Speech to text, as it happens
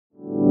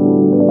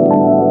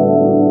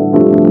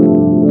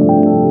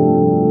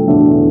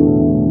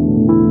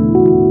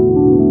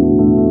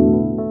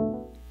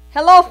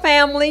Hello,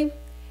 family.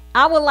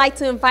 I would like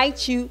to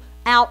invite you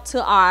out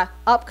to our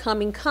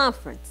upcoming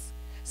conference.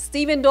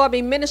 Stephen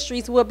Darby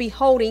Ministries will be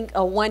holding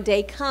a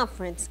one-day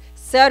conference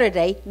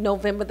Saturday,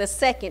 November the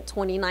 2nd,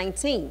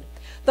 2019.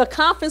 The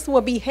conference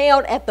will be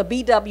held at the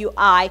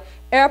BWI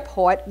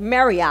Airport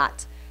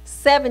Marriott,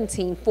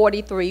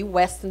 1743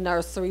 West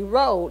Nursery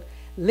Rd,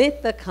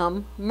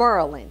 Linthicum,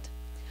 Maryland.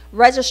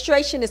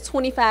 Registration is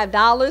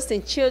 $25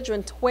 and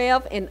children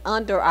 12 and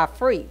under are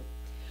free.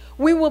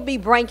 We will be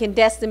bringing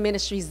Destiny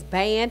Ministries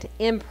band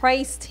and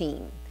praise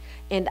team,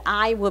 and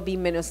I will be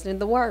ministering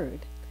the word.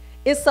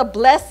 It's a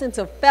blessing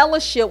to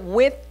fellowship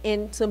with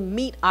and to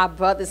meet our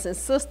brothers and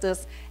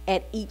sisters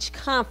at each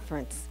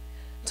conference.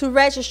 To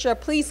register,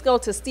 please go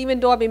to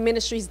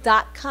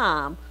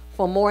StephenDarbyMinistries.com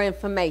for more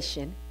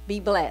information. Be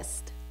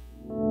blessed.